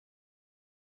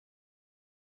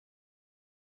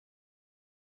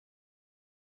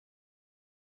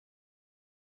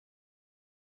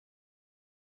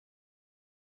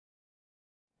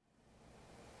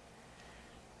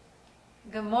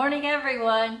Good morning,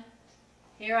 everyone.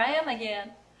 Here I am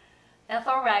again,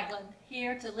 Ethel Ragland,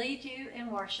 here to lead you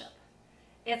in worship.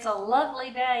 It's a lovely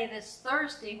day this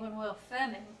Thursday when we're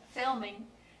filming,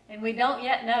 and we don't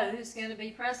yet know who's going to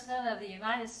be President of the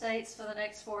United States for the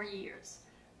next 4 years.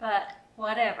 But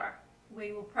whatever,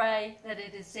 we will pray that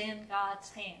it is in God's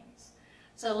hands.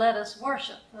 So let us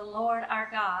worship the Lord our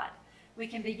God. We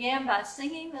can begin by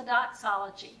singing the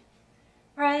doxology.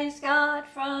 Praise God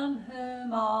from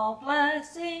whom all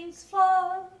blessings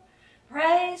flow.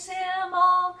 Praise Him,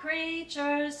 all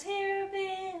creatures here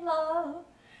below.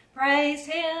 Praise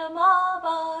Him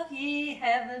above, ye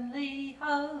heavenly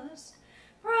host.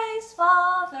 Praise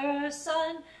Father,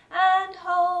 Son, and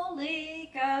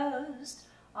Holy Ghost.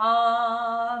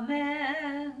 Amen.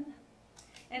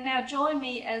 And now join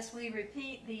me as we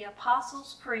repeat the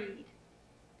Apostles' Creed.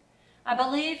 I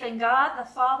believe in God the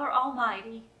Father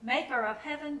Almighty, maker of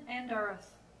heaven and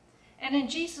earth, and in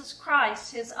Jesus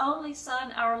Christ, His only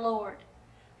Son, our Lord,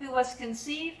 who was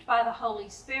conceived by the Holy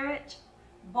Spirit,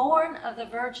 born of the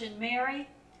Virgin Mary,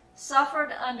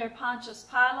 suffered under Pontius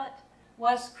Pilate,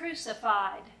 was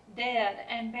crucified, dead,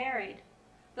 and buried.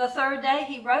 The third day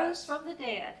He rose from the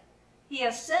dead. He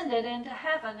ascended into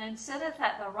heaven and sitteth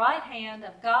at the right hand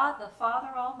of God the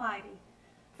Father Almighty.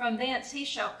 From thence He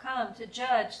shall come to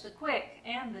judge the quick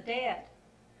and the dead.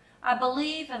 I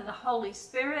believe in the Holy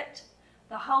Spirit,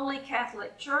 the Holy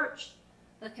Catholic Church,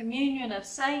 the communion of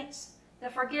saints,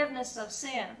 the forgiveness of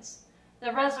sins,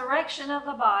 the resurrection of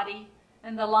the body,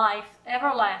 and the life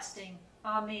everlasting.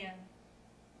 Amen.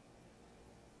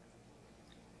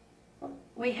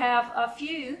 We have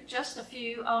just a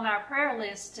few on our prayer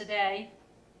list today.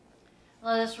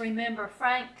 Let us remember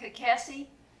Frank Kakesi,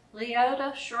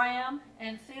 Leota Schramm,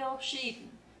 and Phil Sheeden.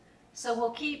 So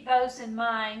we'll keep those in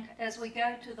mind as we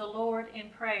go to the Lord in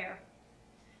prayer.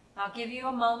 I'll give you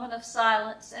a moment of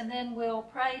silence, and then we'll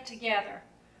pray together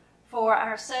for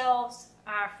ourselves,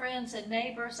 our friends and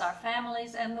neighbors, our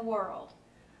families, and the world.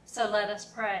 So let us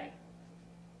pray.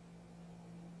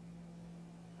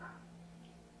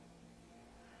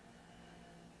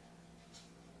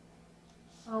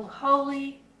 O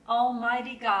holy,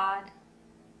 almighty God,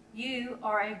 You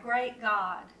are a great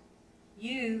God.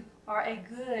 You are a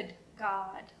good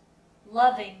God,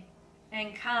 loving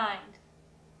and kind,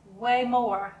 way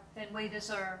more than we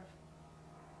deserve.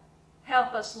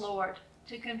 Help us, Lord,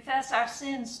 to confess our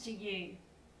sins to You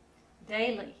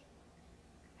daily.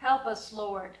 Help us,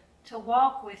 Lord, to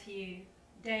walk with You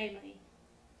daily.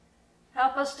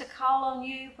 Help us to call on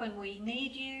You when we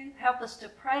need You. Help us to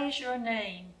praise Your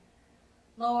name.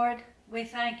 Lord, we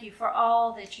thank You for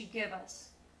all that You give us.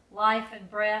 Life and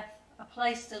breath, a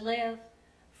place to live,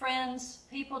 friends,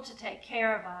 people to take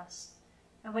care of us.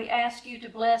 And we ask You to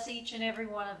bless each and every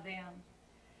one of them.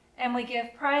 And we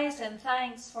give praise and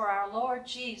thanks for our Lord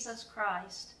Jesus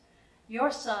Christ,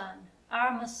 Your Son,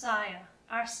 our Messiah,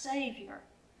 our Savior,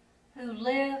 who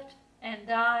lived and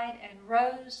died and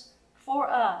rose for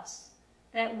us,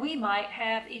 that we might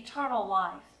have eternal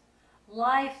life,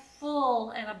 life full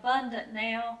and abundant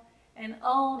now and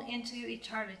on into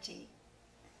eternity.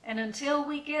 And until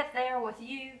we get there with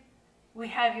You, we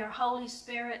have Your Holy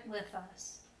Spirit with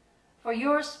us. For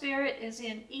Your Spirit is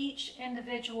in each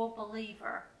individual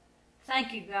believer.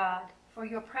 Thank You, God, for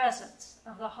Your presence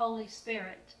of the Holy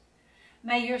Spirit.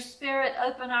 May Your Spirit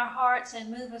open our hearts and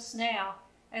move us now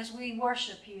as we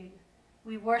worship You.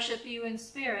 We worship You in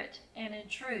spirit and in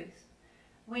truth.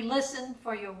 We listen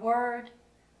for Your word.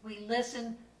 We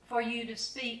listen for You to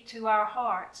speak to our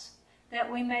hearts, that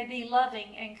we may be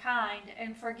loving and kind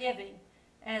and forgiving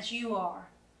as You are.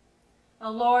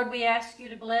 O Lord, we ask You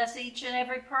to bless each and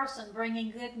every person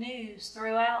bringing good news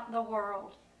throughout the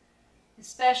world.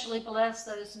 Especially bless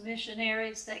those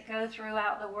missionaries that go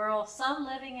throughout the world, some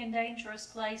living in dangerous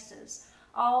places,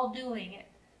 all doing it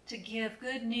to give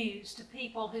good news to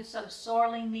people who so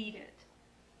sorely need it.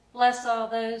 Bless all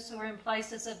those who are in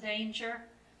places of danger,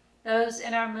 those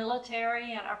in our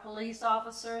military and our police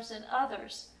officers and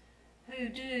others who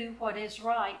do what is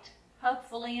right,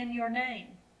 hopefully in Your name.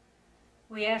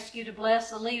 We ask You to bless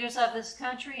the leaders of this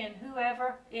country and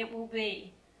whoever it will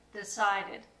be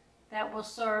decided that will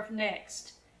serve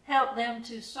next. Help them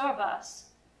to serve us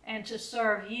and to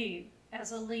serve You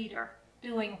as a leader,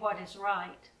 doing what is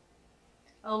right.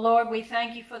 Oh Lord, we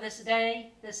thank You for this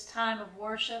day, this time of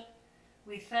worship.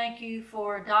 We thank You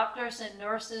for doctors and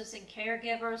nurses and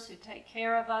caregivers who take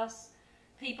care of us,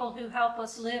 people who help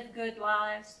us live good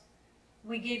lives.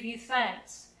 We give You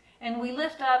thanks, and we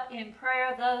lift up in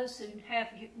prayer those who have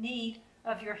need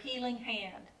of Your healing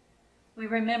hand. We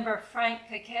remember Frank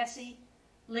Kakesi,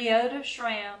 Leota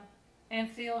Schramm, and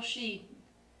Phil Sheeden.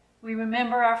 We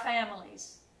remember our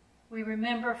families. We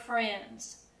remember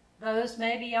friends, those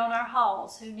maybe on our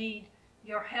halls who need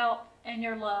your help and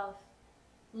your love.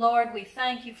 Lord, we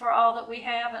thank you for all that we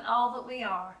have and all that we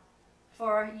are,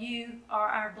 for you are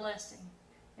our blessing.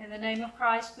 In the name of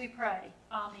Christ we pray.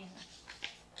 Amen.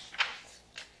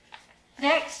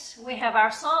 Next, we have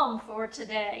our psalm for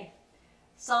today,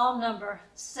 Psalm number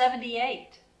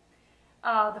 78,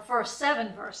 the first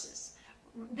 7 verses.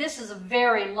 This is a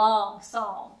very long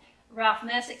psalm. Ralph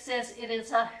Messick says it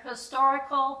is a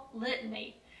historical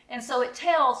litany, and so it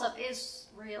tells of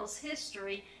Israel's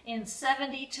history in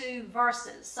 72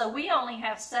 verses. So we only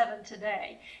have 7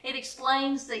 today. It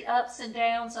explains the ups and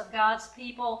downs of God's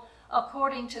people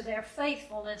according to their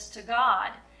faithfulness to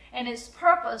God. And its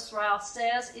purpose, Ralph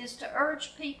says, is to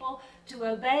urge people to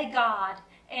obey God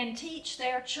and teach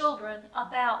their children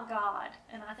about God.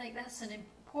 And I think that's an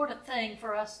important thing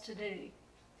for us to do.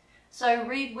 So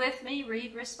read with me,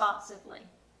 read responsively.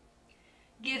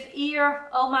 Give ear,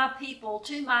 O my people,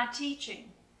 to my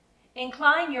teaching.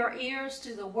 Incline your ears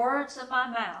to the words of my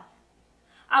mouth.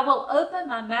 I will open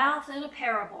my mouth in a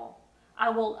parable.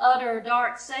 I will utter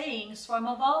dark sayings from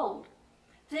of old,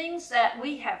 things that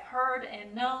we have heard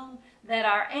and known, that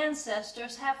our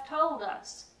ancestors have told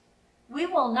us. We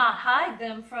will not hide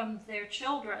them from their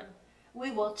children.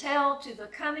 We will tell to the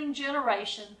coming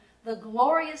generation the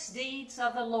glorious deeds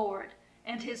of the Lord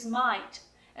and his might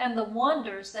and the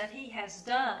wonders that he has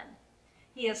done.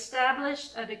 He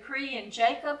established a decree in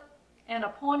Jacob and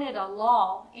appointed a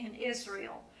law in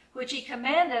Israel, which he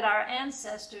commanded our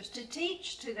ancestors to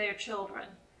teach to their children,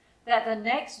 that the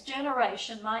next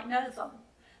generation might know them,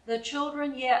 the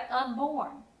children yet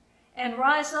unborn, and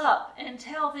rise up and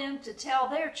tell them to tell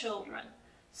their children,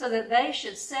 so that they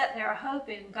should set their hope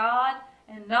in God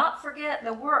and not forget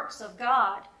the works of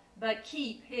God, but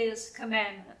keep his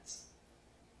commandments.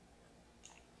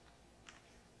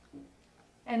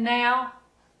 And now,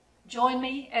 join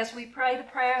me as we pray the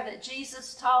prayer that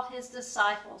Jesus taught his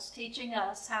disciples, teaching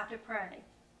us how to pray.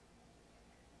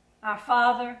 Our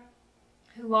Father,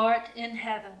 who art in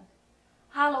heaven,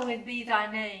 hallowed be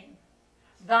thy name.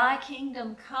 Thy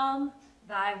kingdom come,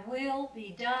 thy will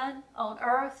be done on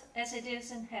earth as it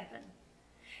is in heaven.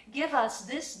 Give us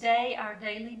this day our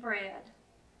daily bread,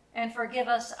 and forgive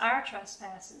us our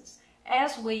trespasses,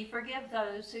 as we forgive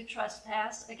those who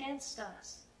trespass against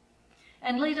us.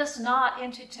 And lead us not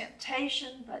into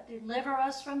temptation, but deliver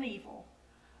us from evil.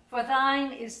 For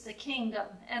thine is the kingdom,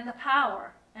 and the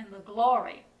power, and the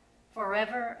glory,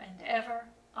 forever and ever.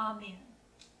 Amen.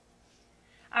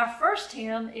 Our first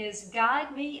hymn is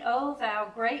Guide Me, O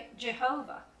Thou Great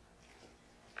Jehovah.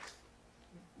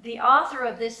 The author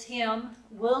of this hymn,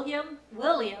 William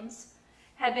Williams,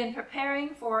 had been preparing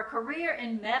for a career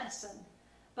in medicine,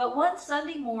 but one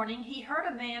Sunday morning he heard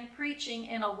a man preaching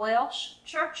in a Welsh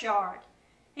churchyard.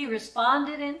 He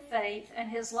responded in faith, and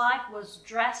his life was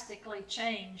drastically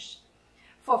changed.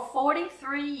 For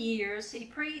 43 years he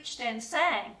preached and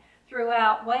sang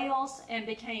throughout Wales and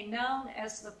became known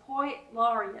as the Poet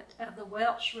Laureate of the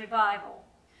Welsh Revival.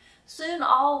 Soon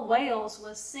all Wales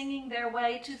was singing their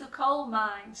way to the coal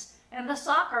mines and the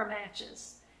soccer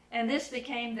matches, and this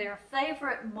became their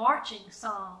favorite marching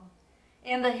song.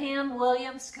 In the hymn,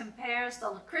 Williams compares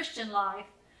the Christian life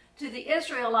to the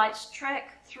Israelites'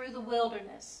 trek through the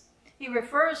wilderness. He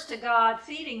refers to God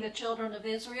feeding the children of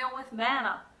Israel with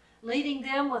manna, leading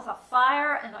them with a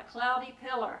fire and a cloudy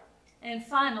pillar, and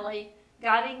finally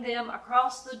guiding them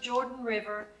across the Jordan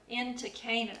River into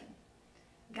Canaan.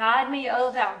 Guide me,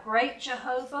 O thou great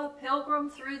Jehovah, pilgrim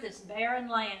through this barren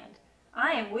land.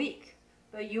 I am weak,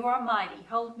 but you are mighty.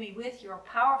 Hold me with your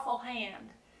powerful hand.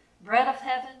 Bread of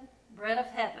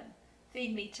heaven,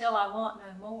 feed me till I want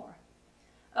no more.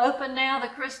 Open now the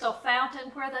crystal fountain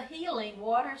where the healing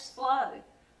waters flow.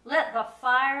 Let the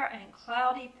fire and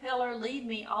cloudy pillar lead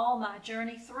me all my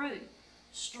journey through.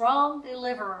 Strong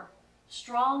deliverer,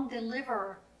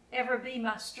 ever be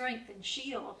my strength and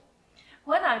shield.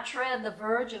 When I tread the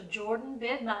verge of Jordan,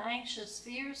 bid my anxious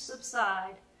fears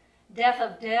subside. Death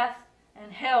of death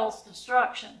and hell's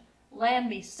destruction, land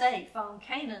me safe on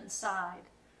Canaan's side.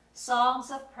 Songs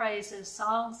of praises,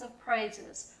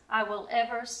 I will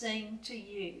ever sing to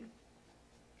you.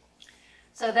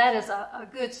 So that is a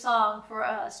good song for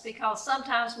us, because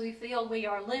sometimes we feel we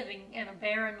are living in a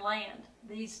barren land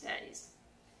these days.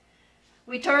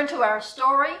 We turn to our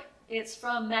story. It's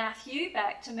from Matthew,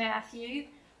 back to Matthew,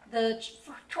 the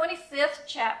 25th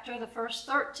chapter, the first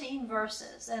 13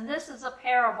 verses. And this is a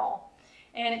parable.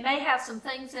 And it may have some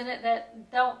things in it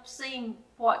that don't seem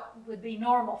what would be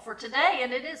normal for today,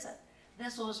 and it isn't.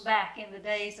 This was back in the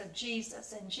days of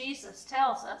Jesus, and Jesus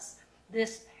tells us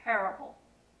this parable.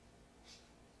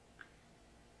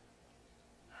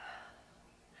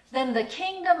 then the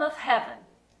kingdom of heaven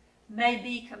may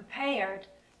be compared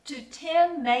to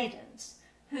 10 maidens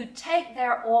who take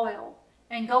their oil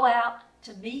and go out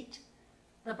to meet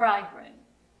the bridegroom.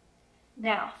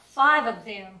 Now 5 of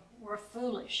them were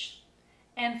foolish,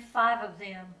 and 5 of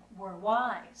them were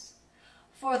wise.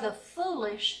 For the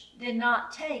foolish did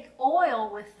not take oil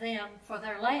with them for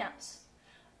their lamps,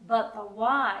 but the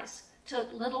wise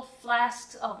took little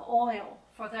flasks of oil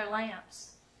for their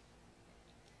lamps.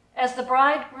 As the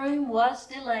bridegroom was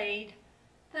delayed,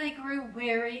 they grew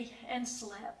weary and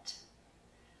slept.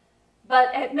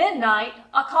 But at midnight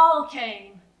a call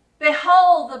came,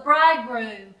 "Behold, the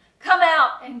bridegroom, come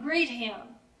out and greet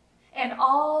him." And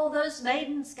all those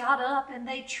maidens got up and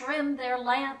they trimmed their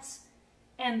lamps.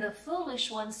 And the foolish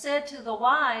one said to the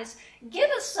wise, "Give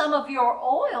us some of your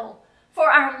oil, for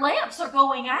our lamps are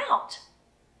going out."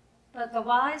 But the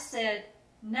wise said,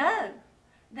 "No,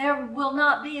 there will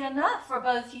not be enough for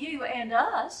both you and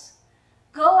us.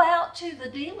 Go out to the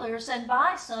dealers and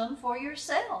buy some for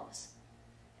yourselves."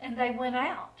 And they went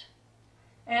out.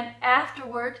 And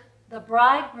afterward the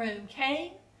bridegroom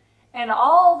came, and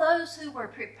all those who were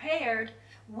prepared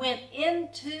went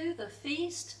into the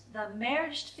feast, the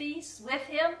marriage feast with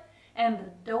him, and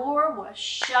the door was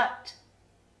shut.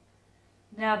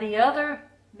 Now the other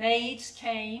maids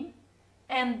came,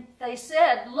 and they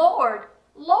said, "Lord,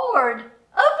 Lord,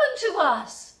 open to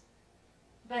us."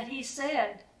 But he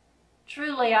said,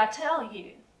 "Truly I tell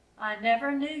you, I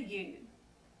never knew you.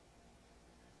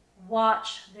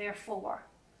 Watch therefore,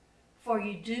 for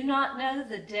you do not know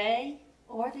the day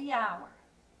or the hour."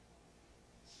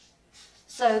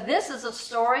 So this is a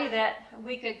story that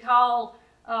we could call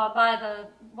by the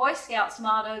Boy Scouts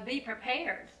motto, "Be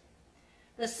prepared."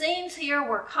 The scenes here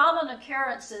were common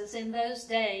occurrences in those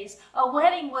days. A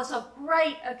wedding was a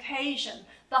great occasion.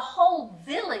 The whole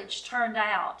village turned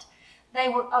out.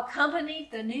 They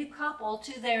accompanied the new couple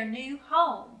to their new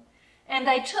home, and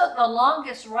they took the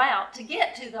longest route to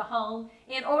get to the home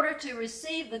in order to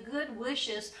receive the good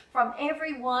wishes from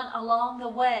everyone along the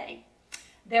way.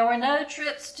 There were no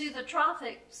trips to the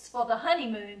tropics for the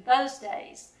honeymoon those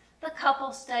days. The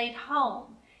couple stayed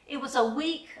home. It was a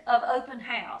week of open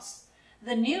house.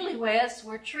 The newlyweds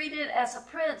were treated as a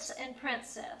prince and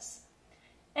princess.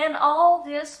 And all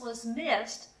this was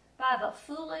missed by the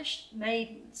foolish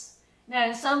maidens. Now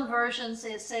in some versions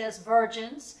it says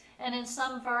virgins, and in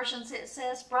some versions it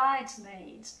says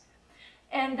bridesmaids.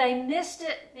 And they missed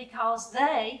it because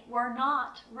they were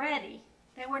not ready.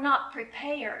 They were not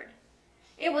prepared.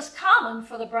 It was common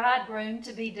for the bridegroom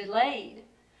to be delayed,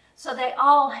 so they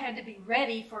all had to be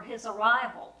ready for his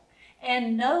arrival.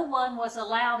 And no one was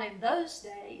allowed in those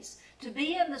days to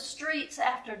be in the streets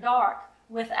after dark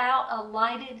without a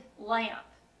lighted lamp.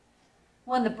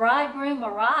 When the bridegroom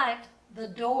arrived, the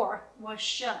door was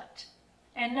shut,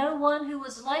 and no one who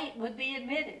was late would be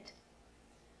admitted.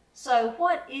 So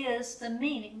what is the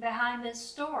meaning behind this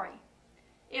story?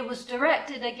 It was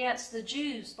directed against the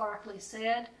Jews, Barclay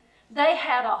said. They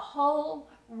had a whole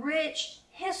rich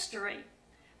history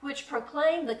which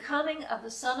proclaimed the coming of the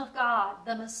Son of God,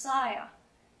 the Messiah,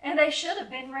 and they should have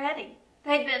been ready.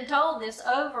 They'd been told this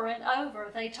over and over.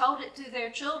 They told it to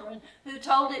their children, who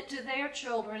told it to their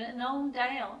children, and on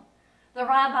down. The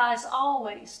rabbis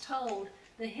always told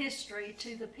the history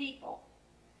to the people.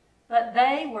 But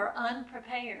they were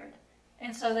unprepared,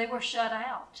 and so they were shut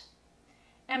out.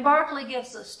 And Barclay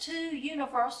gives us 2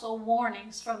 universal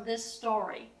warnings from this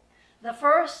story. The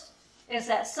first is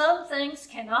that some things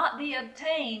cannot be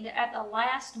obtained at the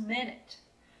last minute.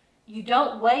 You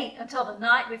don't wait until the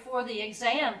night before the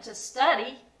exam to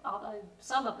study, although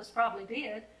some of us probably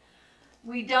did.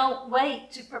 We don't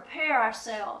wait to prepare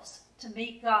ourselves to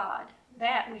meet God.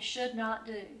 That we should not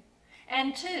do.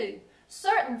 And 2,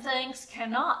 certain things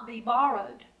cannot be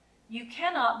borrowed. You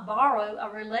cannot borrow a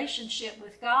relationship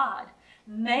with God.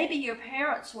 Maybe your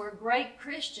parents were great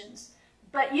Christians,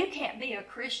 but you can't be a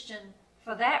Christian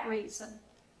for that reason.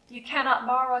 You cannot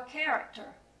borrow a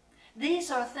character. These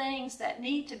are things that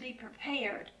need to be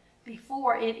prepared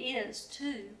before it is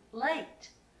too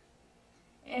late.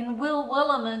 In Will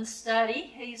Williman's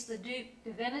study, he's the Duke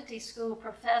Divinity School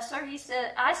professor, he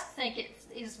said, I think it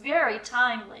is very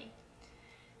timely.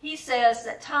 He says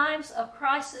that times of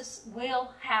crisis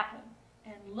will happen,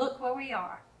 and look where we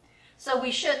are. So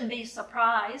we shouldn't be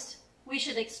surprised. We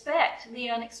should expect the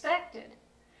unexpected.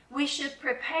 We should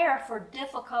prepare for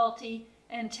difficulty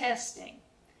and testing.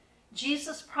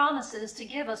 Jesus promises to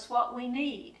give us what we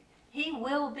need. He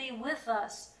will be with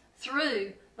us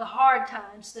through the hard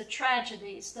times, the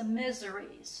tragedies, the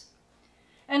miseries.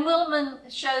 And Williman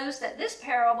shows that this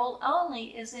parable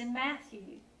only is in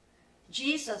Matthew.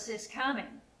 Jesus is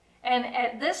coming, And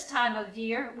at this time of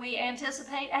year, we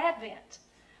anticipate Advent.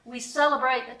 We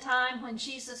celebrate the time when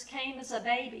Jesus came as a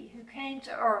baby, who came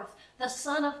to earth, the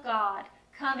Son of God,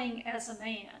 coming as a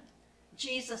man.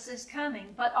 Jesus is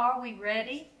coming, but are we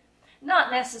ready?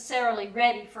 Not necessarily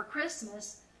ready for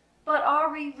Christmas, but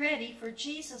are we ready for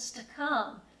Jesus to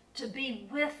come, to be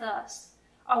with us?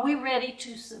 Are we ready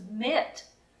to submit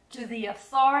to the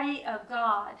authority of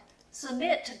God,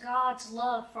 submit to God's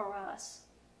love for us?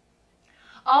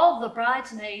 All the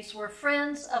bridesmaids were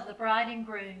friends of the bride and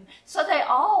groom, so they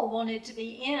all wanted to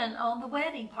be in on the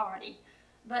wedding party,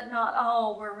 but not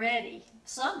all were ready.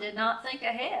 Some did not think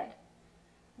ahead.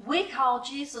 We call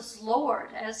Jesus Lord,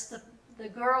 as the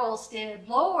girls did.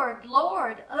 Lord,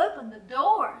 Lord, open the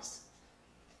doors.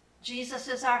 Jesus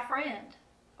is our friend.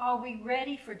 Are we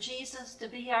ready for Jesus to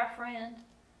be our friend?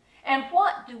 And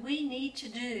what do we need to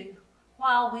do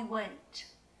while we wait?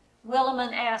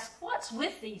 Willimon asked, what's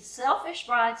with these selfish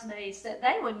bridesmaids that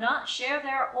they would not share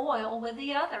their oil with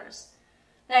the others?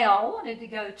 They all wanted to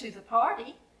go to the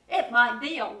party. It might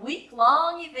be a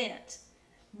week-long event.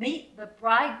 Meet the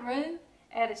bridegroom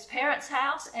at his parents'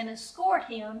 house and escort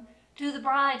him to the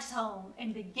bride's home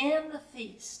and begin the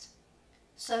feast.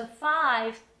 So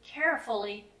 5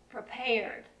 carefully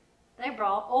prepared. They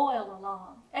brought oil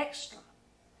along, extra.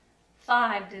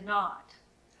 5 did not.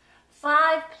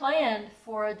 5 planned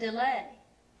for a delay.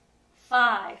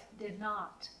 5 did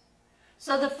not.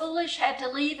 So the foolish had to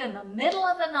leave in the middle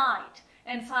of the night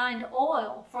and find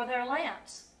oil for their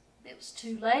lamps. It was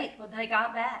too late when they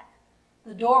got back.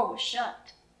 The door was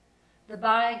shut. The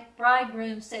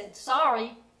bridegroom said,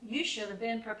 sorry, you should have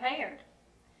been prepared.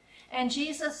 And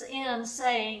Jesus ends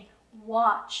saying,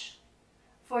 watch,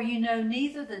 for you know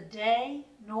neither the day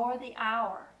nor the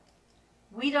hour.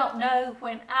 We don't know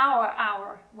when our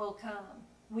hour will come.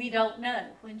 We don't know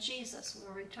when Jesus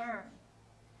will return.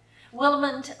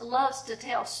 Willimon loves to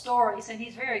tell stories, and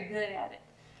he's very good at it.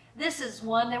 This is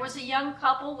one. There was a young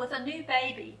couple with a new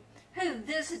baby who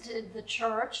visited the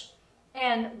church,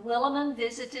 and Willimon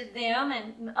visited them,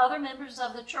 and other members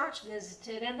of the church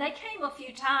visited, and they came a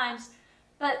few times,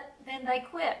 but then they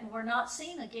quit and were not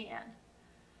seen again.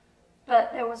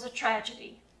 But there was a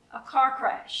tragedy, a car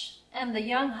crash, and the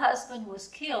young husband was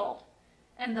killed,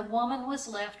 and the woman was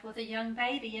left with a young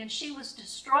baby, and she was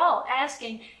distraught,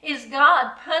 asking, is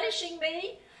God punishing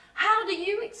me? How do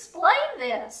you explain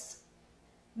this?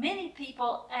 Many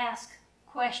people ask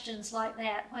questions like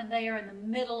that when they are in the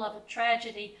middle of a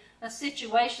tragedy, a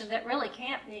situation that really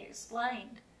can't be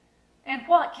explained. And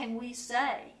what can we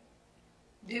say?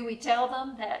 Do we tell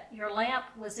them that your lamp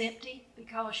was empty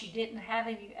because you didn't have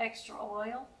any extra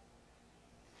oil?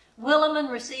 Willimon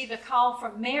received a call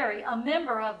from Mary, a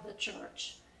member of the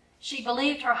church. She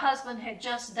believed her husband had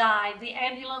just died. The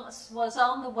ambulance was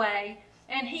on the way,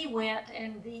 and he went,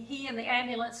 and he and the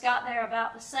ambulance got there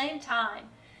about the same time.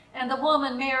 And the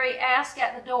woman, Mary, asked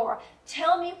at the door,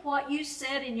 tell me what you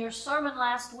said in your sermon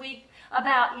last week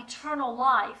about eternal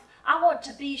life. I want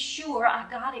to be sure I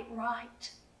got it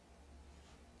right.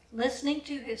 Listening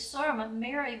to his sermon,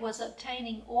 Mary was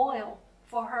obtaining oil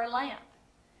for her lamp,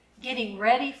 getting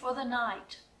ready for the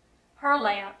night. Her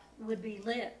lamp would be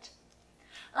lit.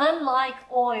 Unlike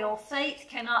oil, faith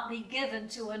cannot be given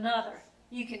to another.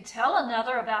 You can tell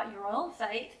another about your own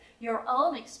faith, your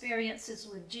own experiences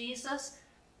with Jesus,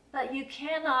 but you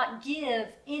cannot give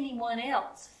anyone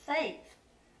else faith.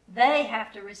 They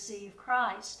have to receive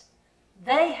Christ.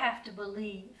 They have to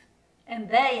believe, and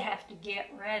they have to get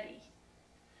ready.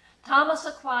 Thomas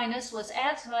Aquinas was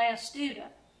asked by a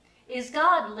student, is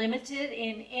God limited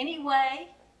in any way?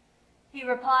 He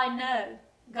replied, no.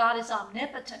 God is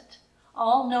omnipotent,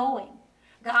 all-knowing.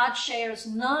 God shares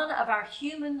none of our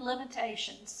human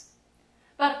limitations.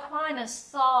 But Aquinas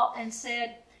thought and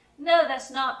said, no,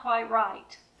 that's not quite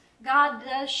right. God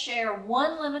does share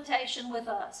one limitation with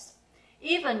us.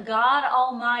 Even God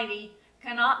Almighty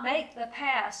cannot make the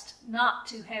past not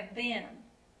to have been.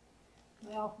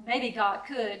 Well, maybe God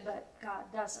could, but God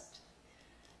doesn't.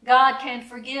 God can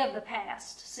forgive the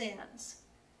past sins,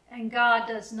 and God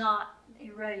does not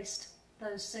erase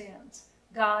those sins.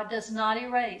 God does not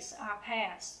erase our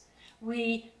past.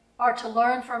 We are to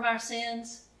learn from our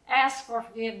sins, ask for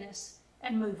forgiveness,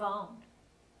 and move on.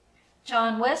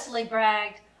 John Wesley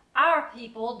bragged, our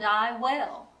people die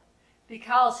well,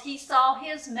 because he saw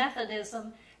his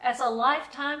Methodism as a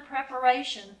lifetime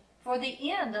preparation for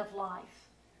the end of life.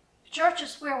 Church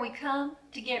is where we come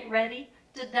to get ready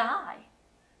to die.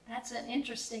 That's an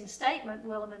interesting statement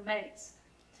Willimon makes.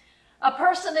 A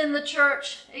person in the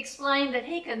church explained that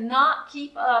he could not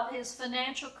keep up his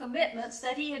financial commitments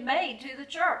that he had made to the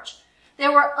church.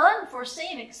 There were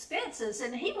unforeseen expenses,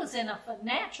 and he was in a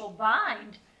financial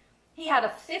bind. He had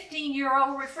a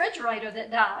 15-year-old refrigerator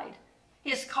that died.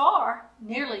 His car,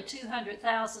 nearly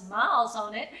 200,000 miles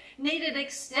on it, needed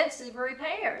extensive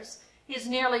repairs. His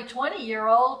nearly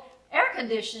 20-year-old air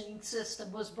conditioning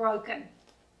system was broken.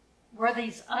 Were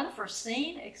these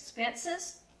unforeseen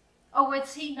expenses? Or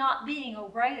was he not being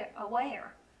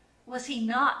aware? Was he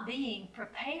not being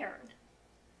prepared?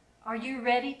 Are you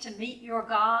ready to meet your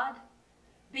God?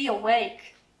 Be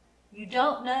awake. You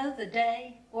don't know the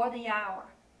day or the hour.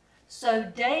 So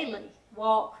daily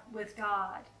walk with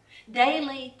God.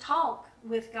 Daily talk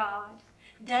with God.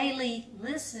 Daily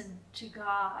listen to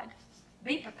God.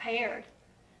 Be prepared.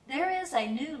 There is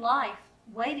a new life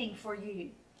waiting for you.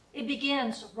 It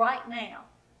begins right now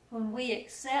when we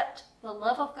accept the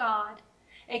love of God,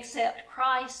 accept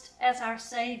Christ as our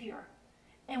Savior,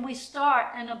 and we start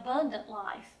an abundant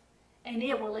life, and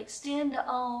it will extend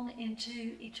on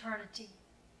into eternity.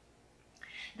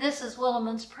 This is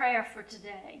Williman's prayer for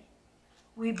today.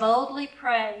 We boldly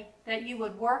pray that you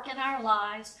would work in our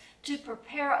lives to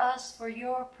prepare us for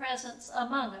your presence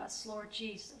among us, Lord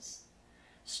Jesus.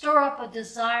 Stir up a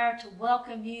desire to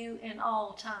welcome you in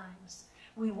all times.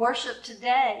 We worship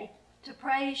today to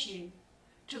praise you,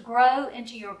 to grow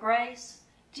into your grace,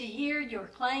 to hear your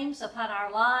claims upon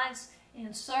our lives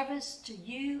in service to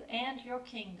you and your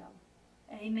kingdom.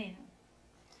 Amen.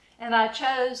 And I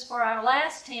chose for our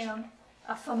last hymn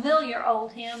a familiar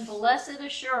old hymn, Blessed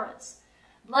Assurance.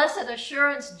 Blessed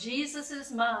Assurance, Jesus is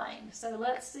mine. So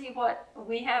let's see what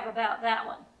we have about that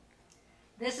one.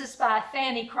 This is by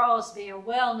Fanny Crosby, a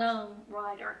well-known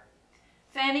writer.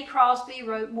 Fanny Crosby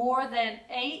wrote more than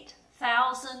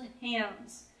 8,000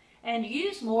 hymns and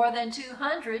used more than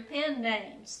 200 pen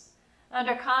names.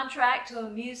 Under contract to a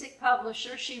music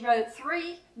publisher, she wrote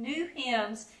 3 new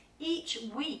hymns each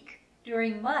week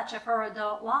during much of her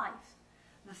adult life.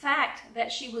 The fact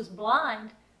that she was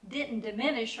blind didn't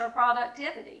diminish her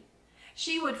productivity.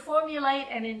 She would formulate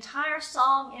an entire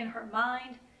song in her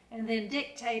mind and then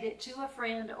dictate it to a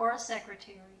friend or a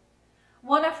secretary.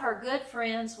 One of her good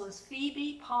friends was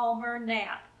Phoebe Palmer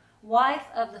Knapp, wife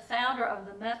of the founder of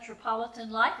the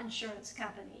Metropolitan Life Insurance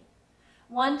Company.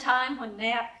 One time when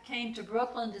Knapp came to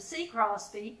Brooklyn to see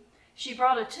Crosby, she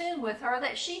brought a tune with her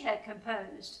that she had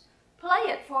composed.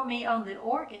 "Play it for me on the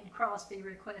organ," Crosby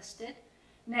requested.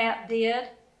 Knapp did,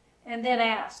 and then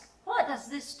asked, "What does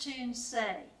this tune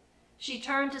say?" She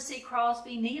turned to see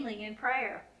Crosby kneeling in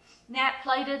prayer. Knapp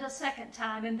played it a second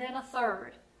time and then a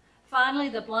third. Finally,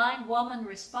 the blind woman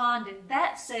responded,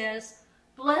 "That says,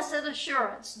 'Blessed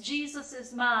assurance, Jesus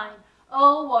is mine.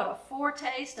 Oh, what a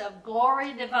foretaste of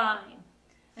glory divine.'"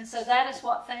 And so that is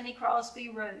what Fanny Crosby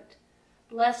wrote.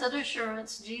 "Blessed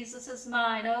assurance, Jesus is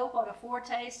mine. Oh, what a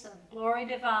foretaste of glory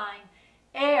divine.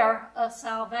 Heir of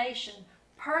salvation,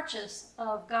 purchase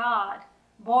of God,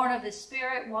 born of his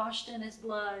Spirit, washed in his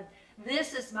blood.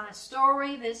 This is my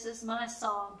story, this is my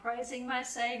song, praising my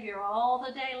Savior all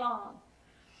the day long."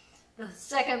 The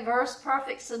second verse,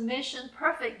 perfect submission,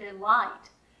 perfect delight.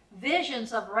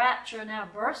 Visions of rapture now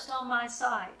burst on my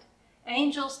sight.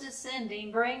 Angels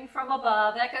descending bring from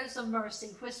above echoes of mercy,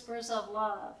 whispers of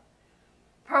love.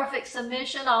 Perfect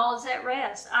submission, all is at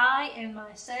rest. I in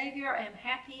my Savior am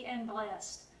happy and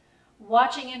blessed.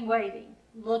 Watching and waiting,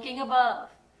 looking above,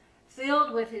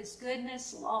 filled with his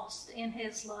goodness, lost in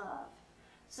his love.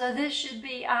 So this should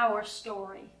be our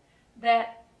story,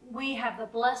 that we have the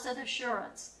blessed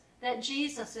assurance that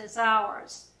Jesus is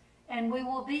ours, and we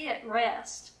will be at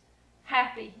rest,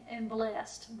 happy and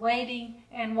blessed, waiting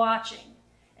and watching,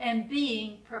 and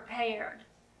being prepared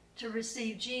to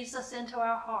receive Jesus into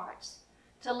our hearts,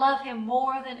 to love him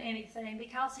more than anything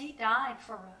because he died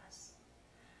for us.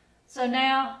 So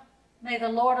now, may the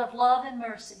Lord of love and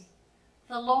mercy,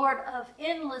 the Lord of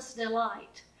endless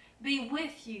delight, be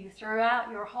with you throughout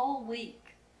your whole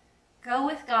week. Go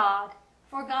with God,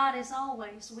 for God is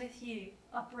always with you,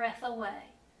 a breath away.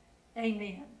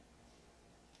 Amen.